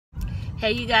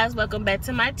Hey you guys, welcome back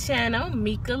to my channel,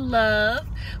 Mika Love.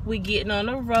 We getting on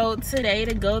the road today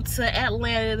to go to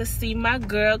Atlanta to see my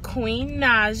girl Queen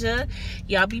NIAJA.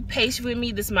 Y'all be patient with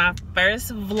me. This is my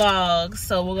first vlog,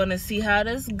 so we're gonna see how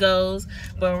this goes.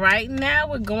 But right now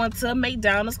we're going to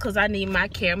McDonald's because I need my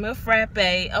caramel frappe.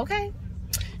 Okay,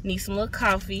 need some little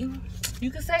coffee.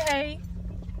 You can say hey.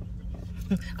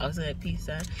 I was at peace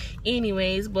sign.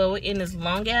 Anyways, but we're in this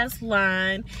long ass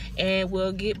line and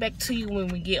we'll get back to you when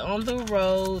we get on the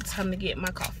road. Time to get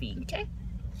my coffee, okay?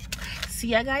 See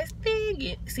ya guys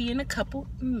then. See you in a couple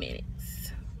minutes.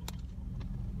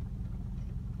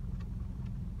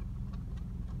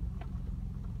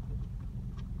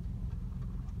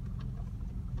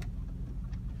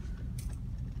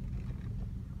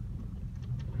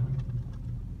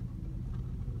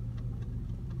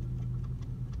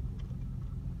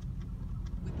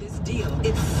 This deal,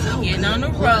 it's so getting good. on the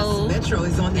road, Metro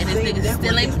is on the and this same nigga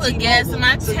still ain't put gas in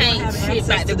my tank. Shit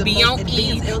about to be on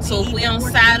E. So if we on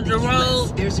side of the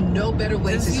road, there's no better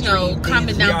way to you know, stream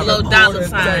comment than down below dollar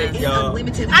sign.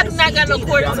 unlimited I do not got no high-speed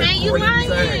quarter data. tank. You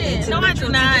lying? No, I do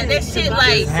not. That shit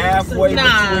like halfway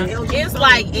nah. between. It's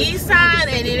like east side,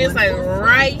 and then it's like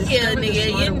right here,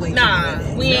 nigga.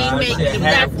 Nah, we ain't making it. We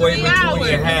got halfway 3 between hours.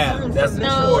 and half. That's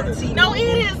the quarter. No, it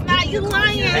is not. You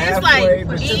lying? It's like Halfway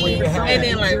between east, and half. and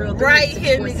then like right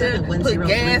here, nigga. Put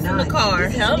gas in the car.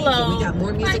 Hello.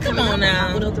 Like, come on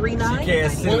now. You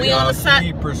can't see When we on the side.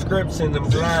 need prescription them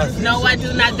glasses. No, I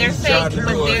do not. They're fake,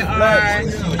 but there are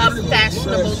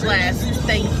fashionable glasses.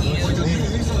 Thank you.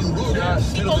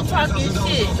 Keep on talking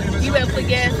shit. You better put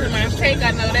gas in my tank.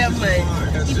 I know that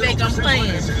much. You think I'm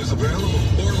playing?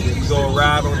 You gonna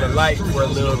ride on the light for a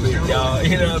little bit, y'all.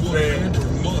 You know what I'm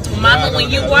saying? Mama, when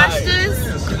you watch this,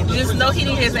 just know he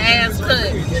need his ass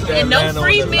cut. And no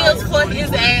free meals for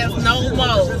his ass no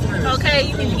more.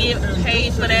 Okay? You need to get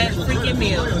paid for that freaking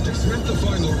meal.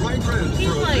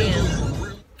 Keep playing.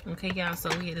 Okay, y'all,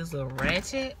 so we had this little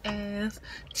ratchet ass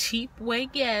cheap way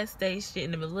gas station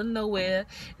in the middle of nowhere.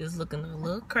 It's looking a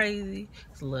little crazy.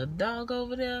 There's a little dog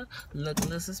over there looking a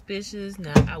little suspicious.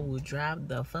 Now I will drive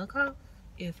the fuck off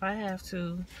if I have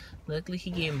to. Luckily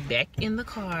he getting back in the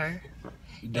car.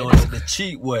 You're doing it the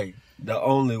cheap way, the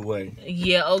only way.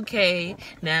 Yeah, okay.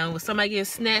 Now when somebody gets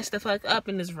snatched the fuck up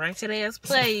in this ratchet ass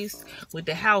place with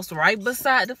the house right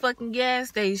beside the fucking gas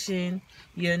station,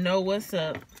 you know what's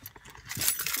up.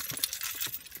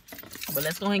 But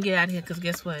let's go ahead and get out of here, because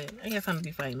guess what? I ain't got time to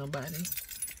be fighting nobody.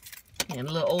 And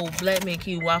a little old black man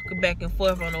keep walking back and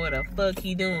forth. I don't know what the fuck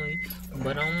he doing.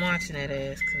 But I'm watching that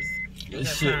ass, because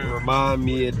This shit remind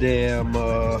me of damn,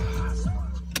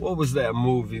 what was that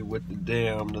movie with the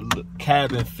damn, the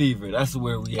Cabin Fever? That's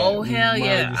where we at. Oh, hell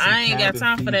yeah. I ain't got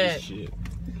time for that. Shit.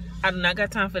 I do not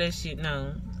got time for that shit,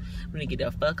 no. I'm gonna get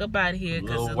the fuck up out of here,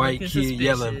 because little white kid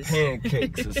yelling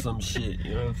pancakes or some shit.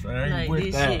 You know what I'm saying? Like, with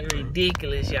this that. shit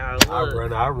ridiculous, y'all.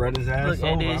 I run his ass Look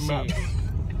at over. this shit.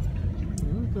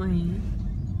 I'm playing.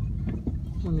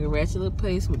 I'm in a ratchet little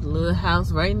place with a little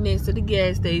house right next to the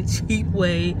gas station. Cheap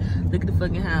way. Look at the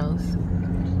fucking house.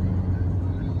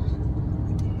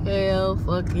 Hell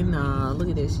fucking nah. Look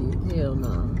at that shit. Hell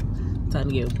no. Time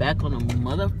to get back on the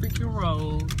motherfucking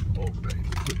road. Oh, baby.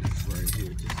 Put this right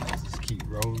here. Just keep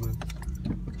rolling.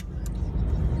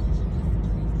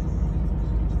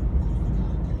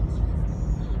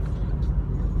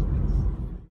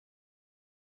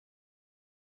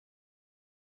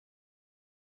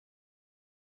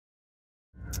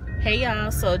 Hey y'all,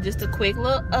 so just a quick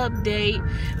little update.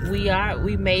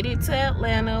 We made it to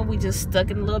Atlanta. We just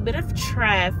stuck in a little bit of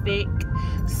traffic.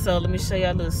 So let me show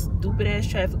y'all the stupid ass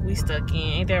traffic we stuck in.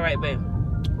 Ain't that right, babe?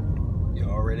 You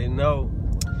already know.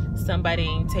 Somebody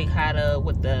ain't take how to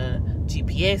what the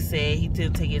GPS said. He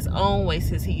did take his own way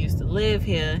since he used to live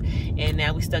here, and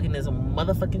now we stuck in this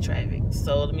motherfucking traffic.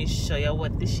 So let me show y'all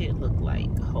what this shit look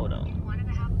like. Hold on.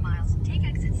 1.5 miles. Take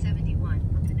exit 71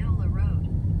 from Panola Road.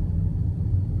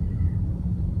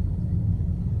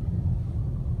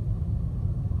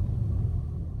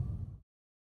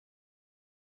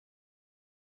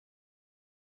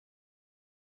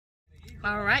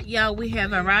 All right, y'all, we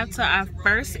have arrived to our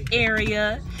first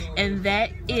area, and that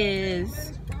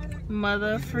is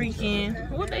mother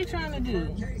freaking, what they trying to do?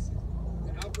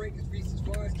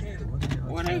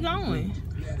 Where they going?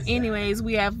 Anyways,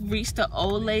 we have reached the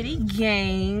old lady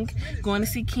gang, going to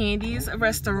see Candy's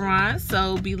restaurant,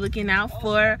 so be looking out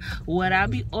for what I'll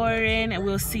be ordering, and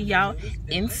we'll see y'all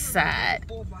inside.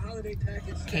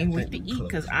 Can't wait to eat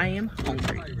because I am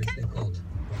hungry. Okay?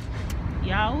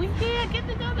 Y'all, we here. Get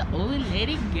to go to the old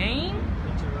lady gang.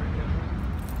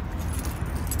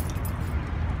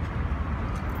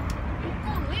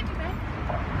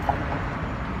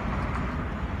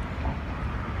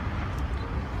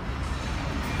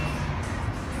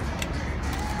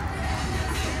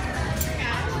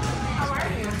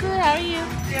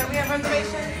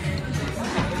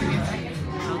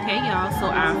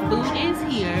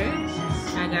 here.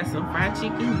 I got some fried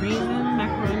chicken, greens, and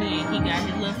macaroni, and he got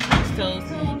his little French toast.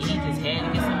 And he just had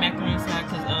to get some macaroni inside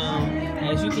because,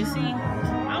 as you can see,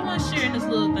 I was sharing this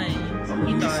little thing. I'm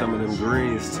gonna use some of them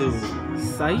greens too.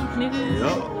 Sight, nigga.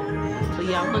 Yup. But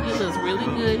y'all look, it looks really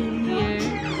good in here.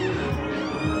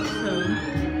 So,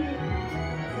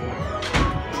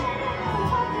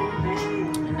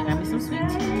 and I got me some sweet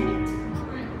tea.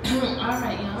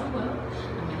 Alright, y'all. Well,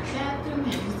 I'm in the bathroom. I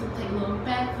just to take a little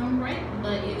bathroom break,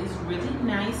 but it is really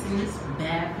nice in this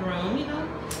bathroom. You know,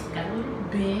 got a little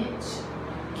bench,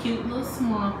 cute little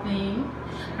small thing.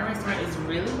 Our restaurant is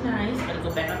really nice. I'm gonna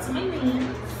go back out to my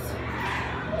lens.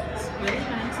 It's really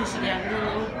nice. So she got a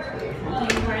little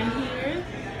thing right here.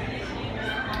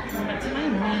 Go back to my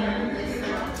lens.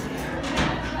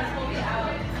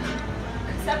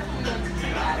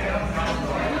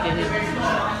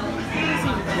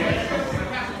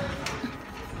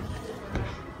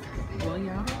 Well,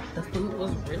 y'all, the food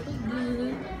was really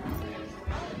good.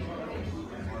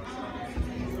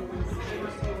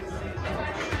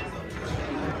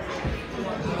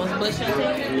 What's Bush on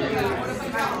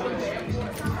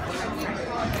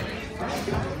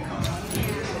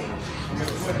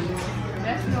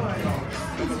That's noise.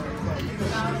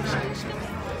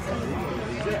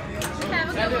 Have a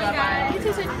good one, guys. You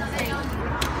too,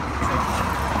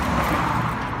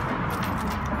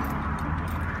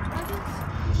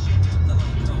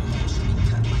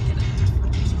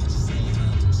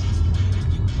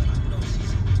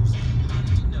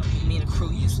 me and the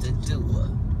crew used to do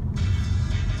it.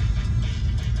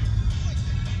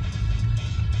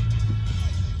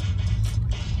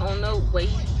 On the way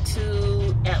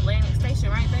to Atlantic Station,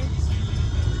 right there.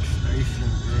 Station,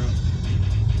 girl.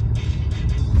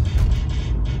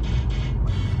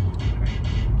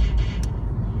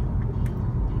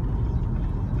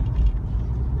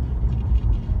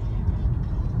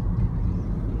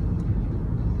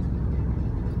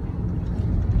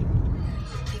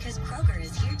 Because Kroger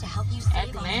is here to help you save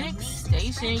Atlantic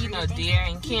Station, you know, Dear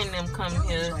and Ken them come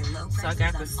here, so I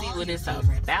got to see what it's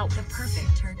about. the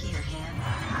perfect turkey or ham.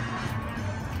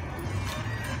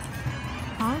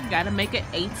 I gotta make an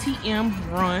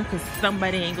ATM run because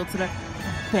somebody ain't go to the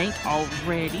bank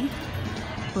already.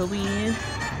 But we in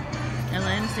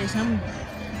Atlantic Station. I'm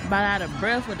about out of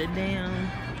breath with the damn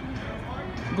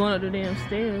going up the damn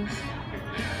stairs.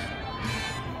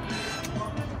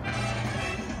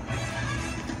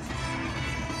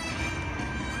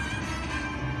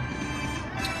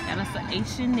 Got us an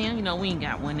H&M. You know, we ain't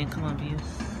got one in Columbia.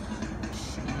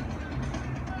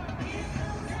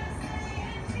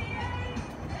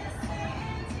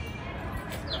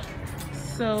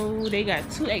 So they got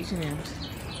 2 H&Ms.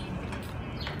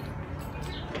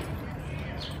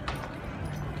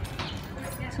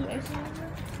 Two H&Ms?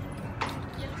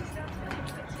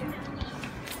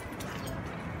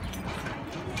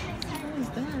 What is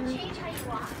that?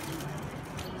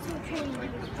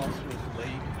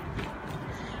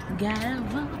 Gotta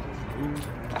vote.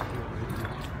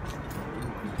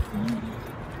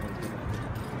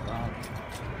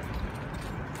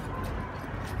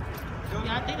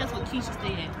 Yeah, I think that's what Keisha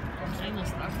stayed at. I ain't gonna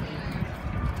stop there.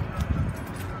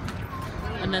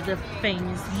 Another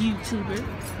famous YouTuber.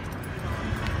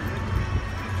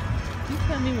 You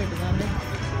tell me where to go next.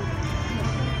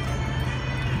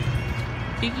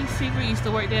 Biggie Secret used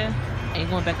to work there. Ain't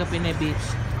going back up in that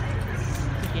bitch.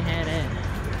 You can have that.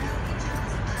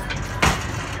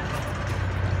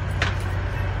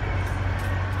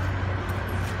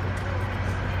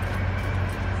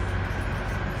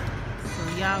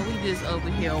 Y'all, we just over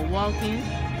here walking.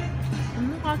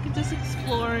 I'm walking, just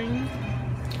exploring.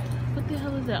 What the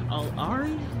hell is that? Oh,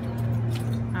 Ari?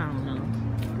 I don't know.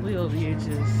 We over here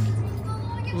just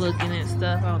looking at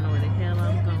stuff. I don't know where the hell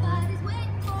I'm going.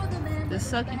 The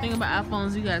sucky thing about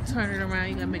iPhones, you gotta turn it around.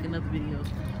 You gotta make another video,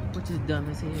 which is dumb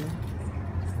as hell.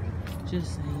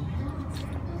 Just saying.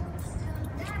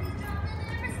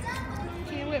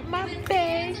 Here with my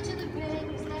bag.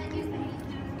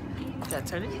 Gotta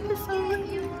turn it this way.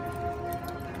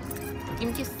 Give me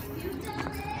a kiss.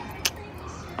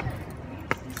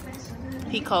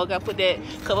 He called, got put that,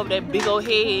 cover up that big old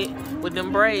head with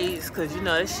them braids, cause you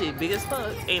know that shit big as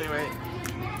fuck. Ain't it right?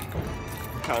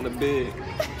 Kinda big.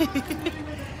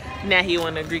 Now he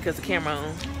wanna agree cause the camera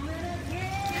on.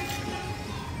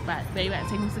 But baby, I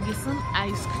take him to get some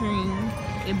ice cream.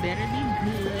 It better be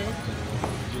good.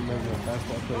 Remember that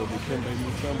basketball player Dikembe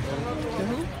Mutombo? The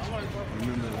who?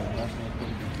 Remember that basketball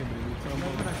player Dikembe Mutombo?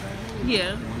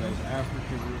 Yeah. When that was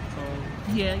African with tongue?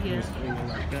 Yeah, He yeah. was swinging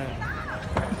like that.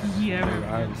 Yeah, I remember.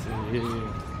 I understand, yeah.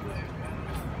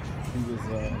 He was,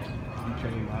 he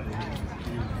came out of here as a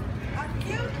kid.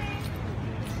 Yeah.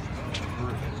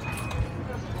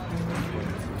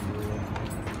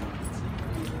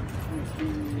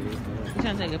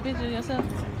 take a picture of yourself?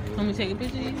 Want me to take a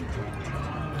picture of you?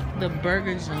 The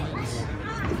burger joints.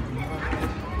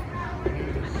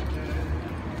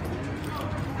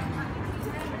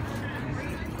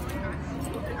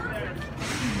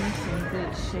 That's some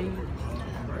good shape.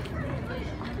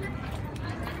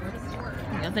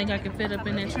 I think I can fit up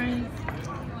in that train.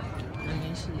 I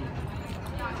mean, should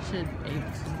be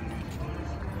able to.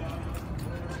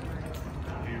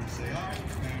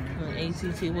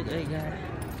 ATT, what they got?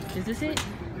 Is this it?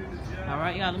 All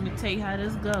right, y'all. Let me tell you how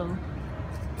this go.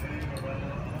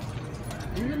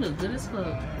 Ooh, it look good as fuck.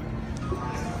 Ooh.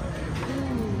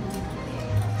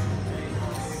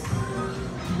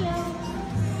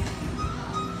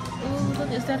 Ooh,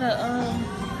 look, is that a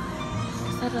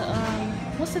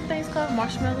what's the things called?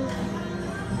 Marshmallows?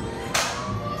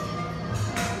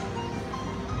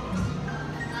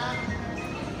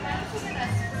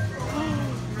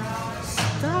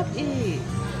 Stop it.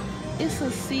 It's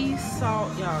a sea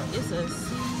salt, y'all. It's a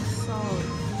sea salt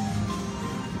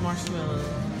marshmallow.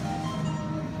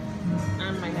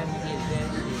 I might have to get that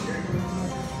shit.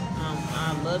 I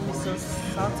love me some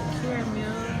salted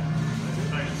caramel.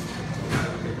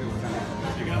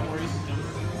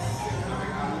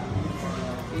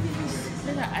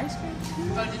 They got ice cream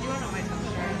too? Oh, did you want to wait till the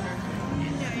train?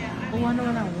 Yeah. Oh, I know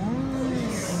what I want.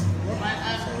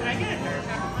 Can I get a nerve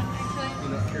actually?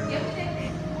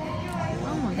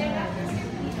 Oh my god.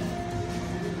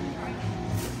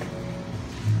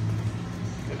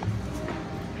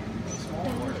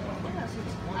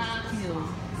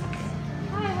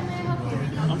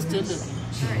 I'm still looking.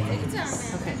 Alright, take your time.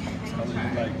 Okay. You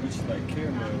like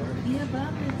caramel, right? Yeah, but I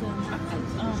think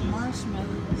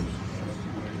marshmallows.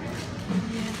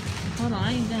 Yeah. Hold on, I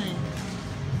ain't done.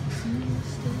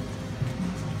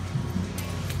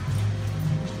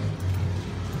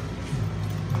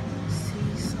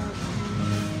 Sea salt.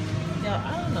 Yo, I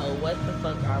don't know what the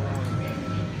fuck I want.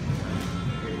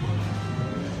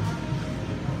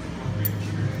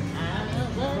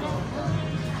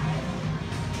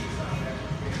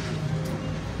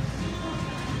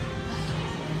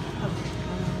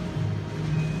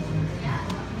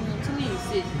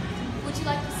 Would you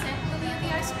like to sample any of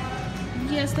the ice cream?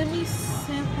 Yes, let me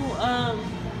sample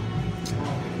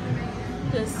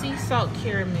the sea salt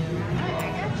caramel.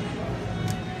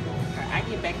 I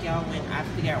get back y'all when I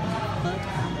figure out what the fuck.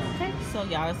 Okay, so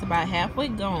y'all, it's about halfway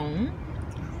gone.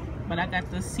 But I got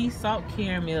the sea salt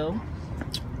caramel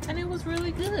and it was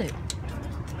really good.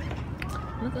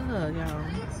 Look at her, y'all.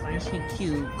 Ain't she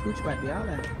cute? Cooch about to be all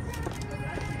that.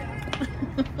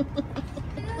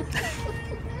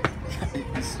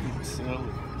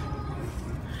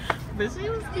 But she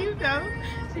was cute though.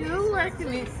 She was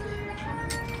working it.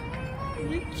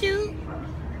 You cute.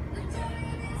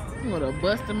 Would have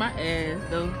busted my ass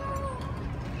though.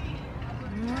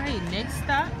 Alright, next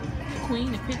stop.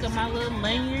 Queen to pick up my little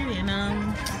lanyard and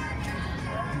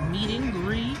meet and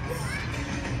greet.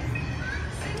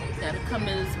 Gotta come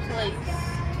to this place.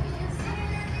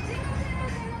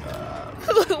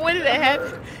 When did that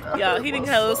happen? Y'all, he didn't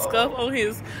have a little scuff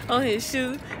on his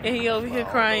shoe and he over here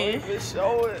crying. Don't even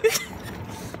show it.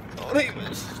 Don't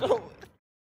even show it.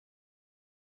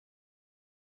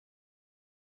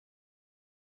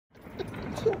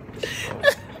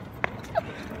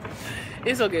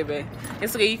 It's okay, babe.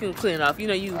 It's okay, you can clean it off. You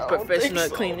know you professional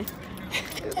at cleaning.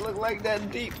 It look like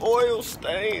that deep oil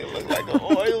stain. It look like an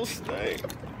oil stain.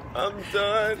 I'm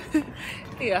done.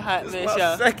 He a hot It's mess, my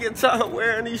y'all. second time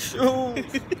wearing these shoes.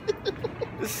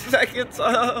 The second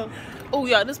time. Oh,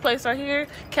 y'all, this place right here,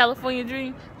 California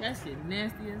Dream, that shit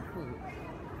nasty as fuck.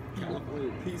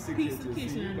 Piece of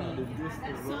kitchen.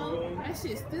 So, that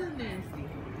shit's still nasty.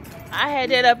 I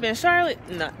had that up in Charlotte.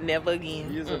 No, never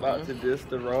again. You was about to diss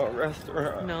the wrong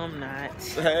restaurant. No, I'm not.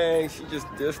 Dang, she just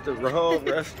dissed the wrong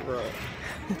restaurant.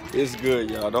 It's good,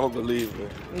 y'all. Don't believe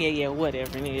it. Yeah,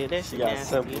 whatever, nigga. That She shit got nasty.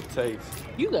 simple taste.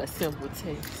 You got simple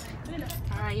taste.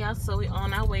 Alright, y'all, so we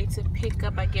on our way to pick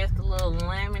up, I guess, the little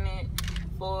laminate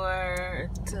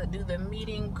to do the meet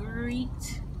and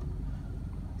greet.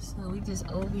 So we just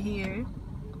over here.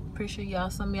 Pretty sure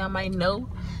y'all, some of y'all might know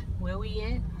where we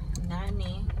at. Not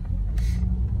me.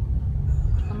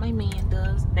 What my man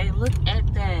does. They look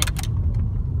at that.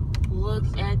 Look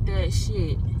at that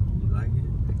shit. You like it?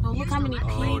 Oh, look how many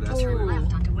people. that's really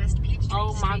Left onto West Peachtree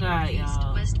Oh my God, Street, east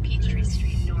y'all. West Peachtree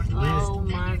Street, northwest. Oh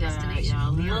Then my your God, destination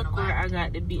y'all. will be on Look the where left. I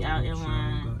got to be out in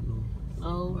line.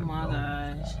 Oh my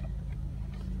gosh.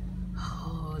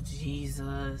 Oh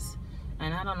Jesus.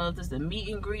 And I don't know if this is the meet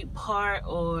and greet part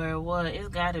or what. It's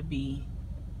gotta be.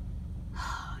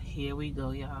 Here we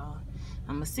go, y'all.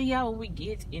 I'm gonna see y'all when we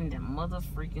get in the mother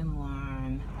freaking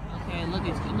line. Okay, look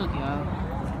y'all.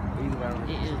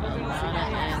 It is a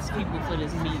lot of ass people for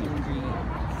this meet and greet.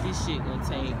 This shit gonna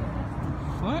take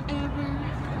forever.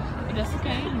 But that's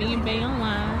okay. Me and Bay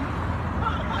online.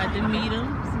 Got to meet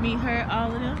him, meet her,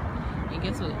 all of them. And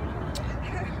guess what?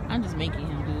 I'm just making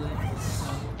him do it.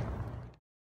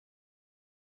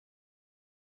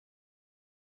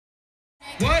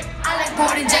 What? I like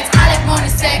more than jacks, I like more than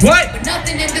sex. What? But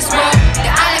nothing in this world that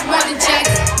I like more than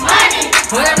checks. Money.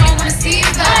 What I don't wanna see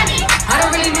is money. I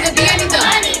don't really need to be anything.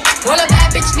 Money. All a bad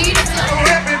bitch need is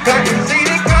Everybody see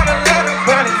they got a lot of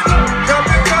money.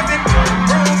 Jumping, jumping,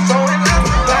 rooms on and lots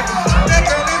of bodies. That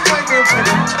girl is working for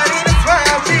them. I need a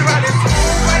smile, she riding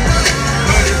smooth like a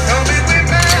but it's coming with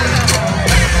mine.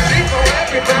 She for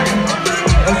everybody.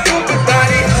 A super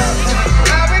body.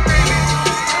 I've been dreaming.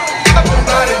 Couple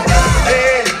bodies.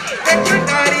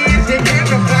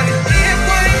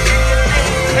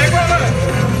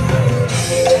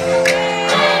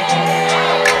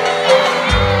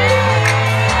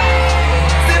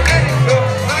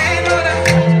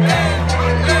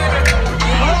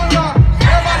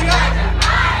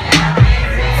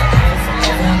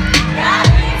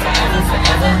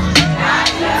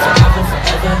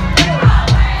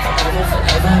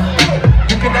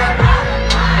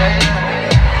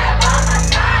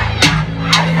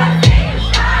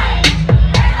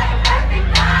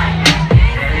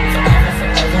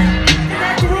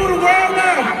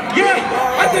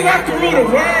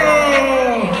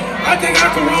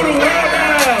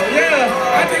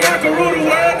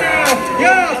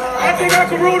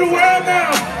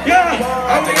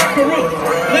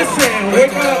 Listen,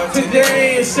 wake up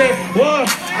today and say, what?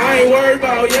 I ain't worried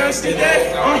about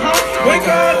yesterday. Wake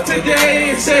up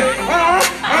today and say,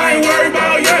 I ain't worried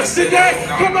about yesterday.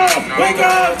 Come on, wake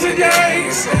up today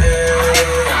and say,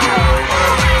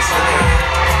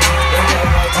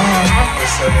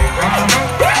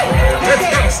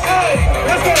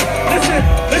 let's go.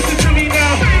 Listen to me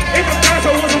now. In the past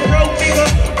I was a broke nigga.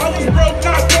 I was broke,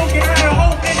 not broken, I had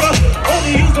hope, nigga.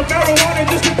 Only used the marijuana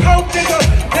just to cope, nigga.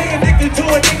 They addicted to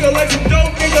a nigga like some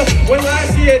dope, nigga. When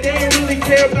last year they didn't really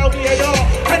care about me at all.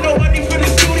 Had no money for the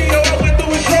studio, I went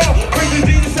through withdrawal. Pray to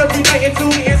Jesus every night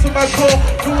until he answered my call.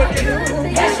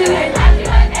 yes, you ain't like you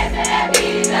like that,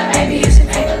 maybe you should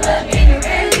take a look in your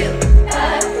review.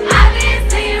 I've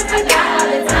been seeing for all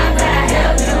the times that I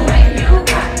held you when you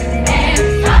cried. And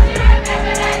don't you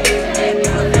remember that you said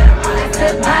you were the one I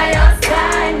took by your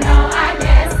side? No, I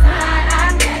guess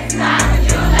not.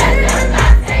 You let them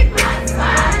not take my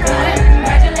spot. But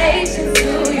congratulations to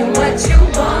you, what you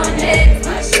wanted,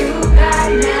 what you got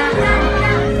now.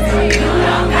 So you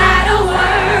don't gotta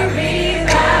worry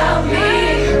about me.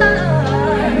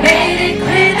 Made it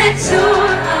clear that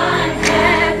you're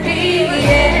unhappy,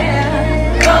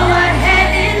 yeah. Go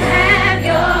ahead and have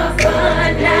your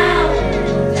fun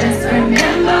now. Just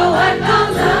remember what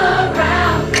goes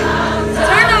around comes around.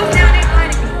 Turn off down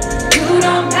and you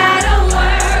don't gotta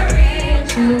worry.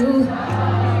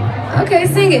 Okay,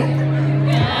 sing it.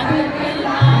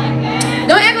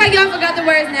 Don't act like y'all forgot the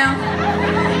words now.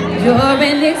 You're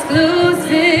an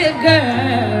exclusive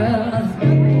girl.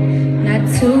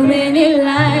 Not too many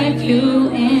like you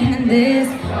in this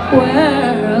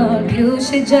world. You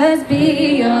should just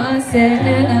be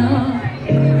yourself.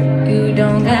 You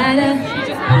don't gotta.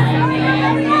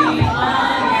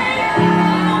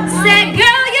 Say,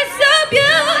 girl, you're so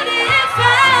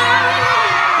beautiful.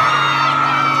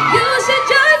 You should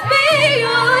just be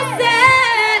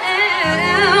yourself.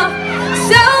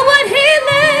 So when he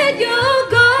let you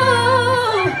go,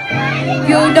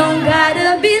 you don't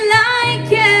gotta be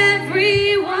like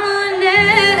everyone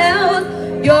else.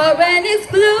 You're an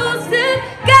exclusive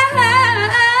girl.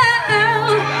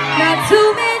 Not too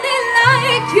many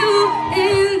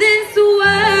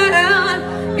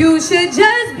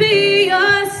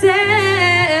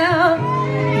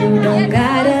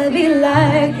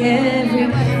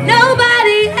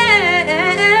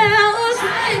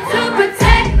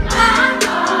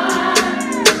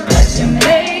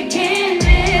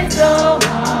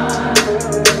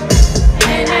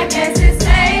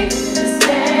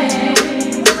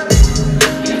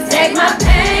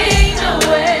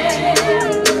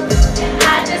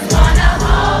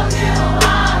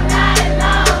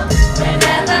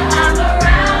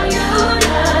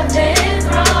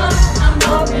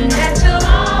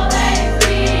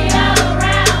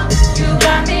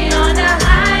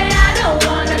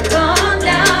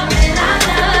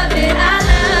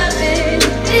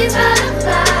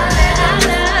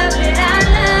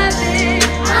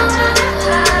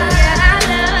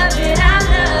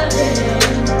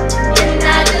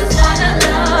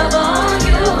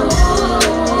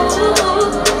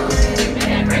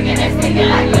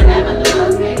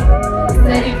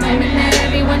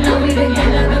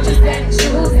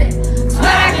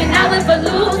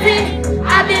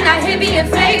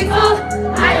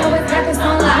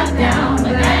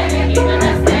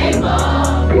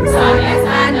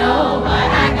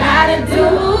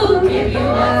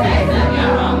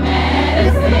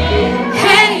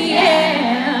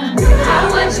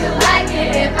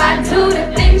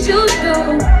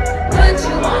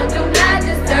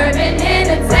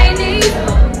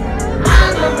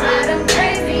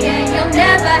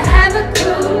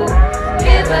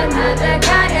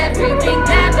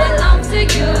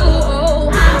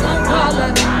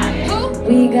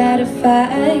We gotta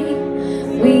fight,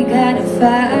 we gotta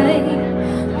fight,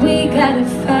 we gotta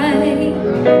fight.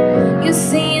 You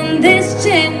see, in this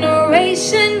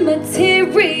generation,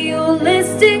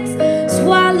 materialistics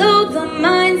swallow the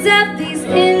minds of these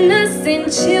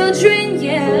innocent children,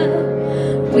 yeah.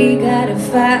 We gotta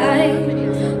fight,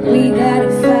 we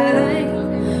gotta fight,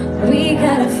 we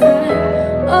gotta fight.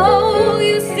 Oh,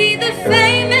 you see the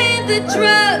fame and the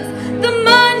drugs, the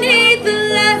money, the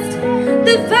lust,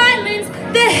 the violence,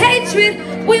 the hatred.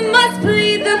 We must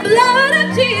plead the blood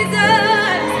of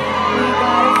Jesus. We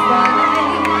gotta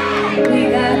fight, we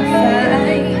gotta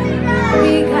fight,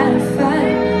 we gotta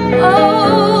fight.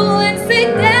 Oh, and say,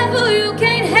 devil, you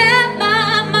can't have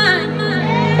my mind.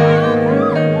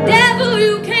 Devil,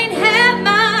 you can't have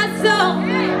my soul.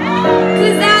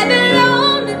 'Cause I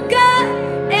belong to God,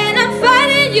 and I'm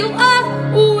fighting you off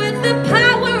with the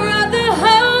power of the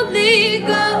Holy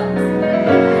Ghost.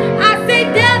 I say,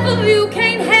 devil, you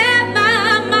can't have my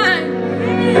mind.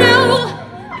 No,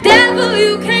 devil,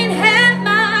 you can't have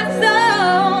my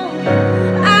soul.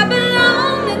 I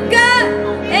belong to God,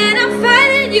 and I'm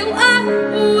fighting you off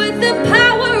with the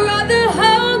power of the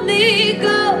Holy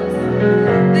Ghost.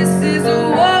 This is a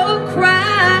war cry.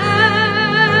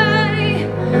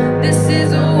 This is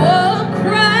a war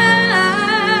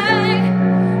cry.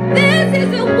 This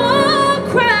is a war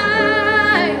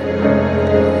cry.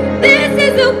 This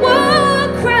is a war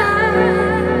cry.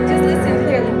 Just listen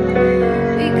clearly.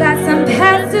 We got some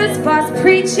pastors false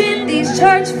preaching. These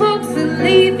church folks are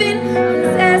leaving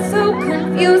 'cause they're so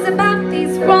confused about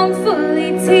these wrongfully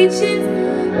teachings,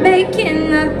 making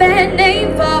a bad name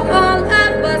for all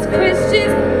of us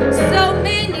Christians. So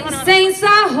many saints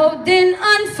are holding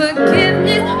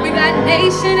unforgiveness. We got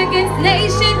nation against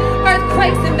nation,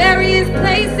 earthquakes in various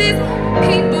places,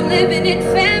 people living in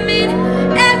famine,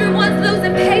 everyone's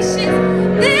losing patience.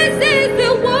 This is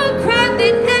the war cry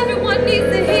that everyone needs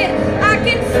to hear. I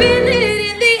can feel it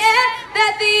in the air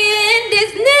that the end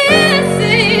is near.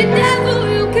 Say, devil,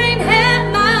 you can't have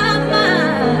my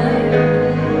mind.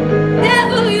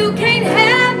 Devil, you can't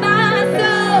have my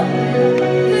soul.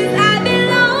 'Cause I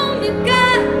belong to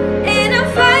God, and I'm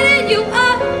fighting you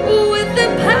up with the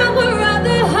power of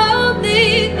the Holy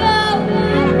Ghost.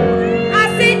 I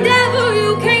say, devil,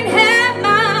 you can't have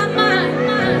my mind.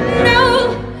 No,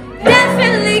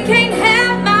 definitely can't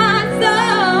have my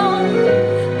soul.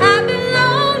 I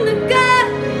belong to God,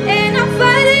 and I'm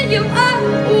fighting you up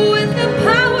with the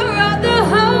power of the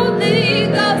Holy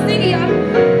Ghost. Sing it, y'all.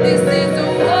 This is a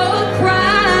war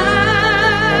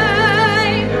cry.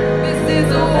 This is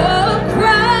a war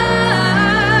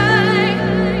cry.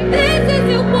 This is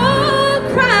a war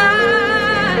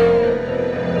cry.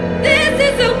 This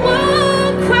is a war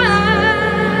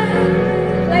cry.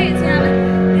 Play it, Tiana.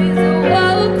 This is a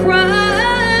war cry.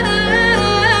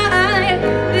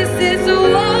 This is a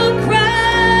war cry.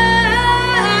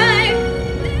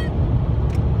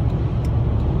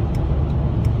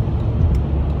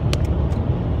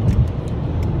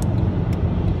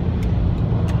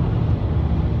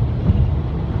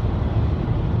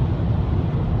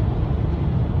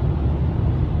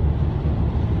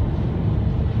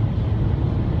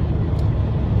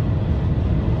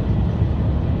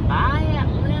 Bye,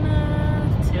 Atlanta.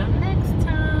 Till next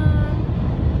time.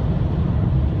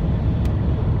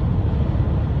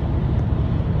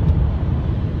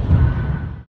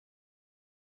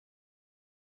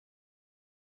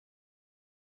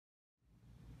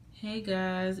 Hey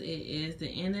guys, it is the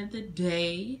end of the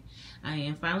day. I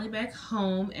am finally back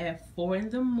home at 4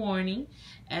 in the morning.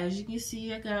 As you can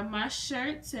see, I got my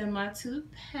shirts and my 2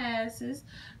 passes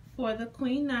for the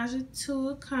Queen NIAJA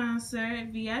tour concert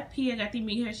VIP. I got to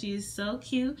meet her. She is so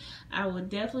cute. I will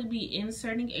definitely be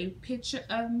inserting a picture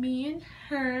of me and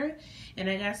her. And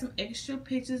I got some extra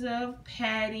pictures of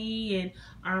Patty and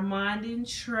Armand and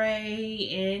Trey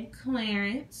and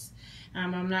Clarence.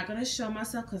 I'm not going to show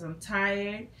myself because I'm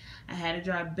tired. I had to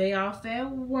drop Bday off at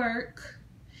work.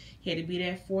 He had to be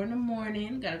there at 4 in the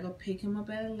morning. Got to go pick him up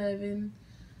at 11.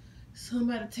 So I'm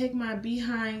about to take my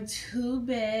behind to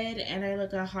bed. And I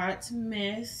look a hot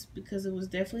mess because it was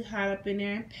definitely hot up in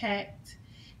there and packed.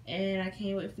 And I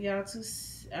can't wait for y'all to...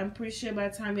 I'm pretty sure by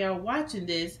the time y'all watching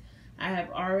this, I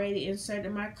have already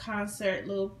inserted my concert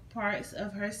little parts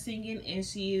of her singing. And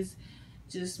she is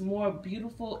just more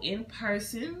beautiful in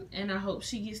person, and I hope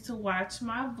she gets to watch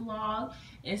my vlog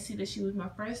and see that she was my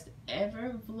first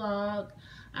ever vlog.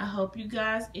 I hope you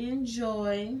guys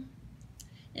enjoy,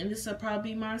 and this will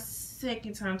probably be my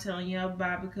second time telling y'all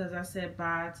bye because I said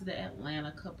bye to the Atlanta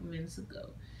a couple minutes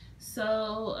ago.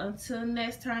 So until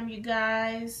next time, you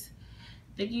guys,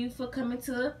 thank you for coming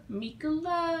to Mika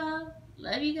Love.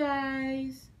 Love you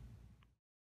guys.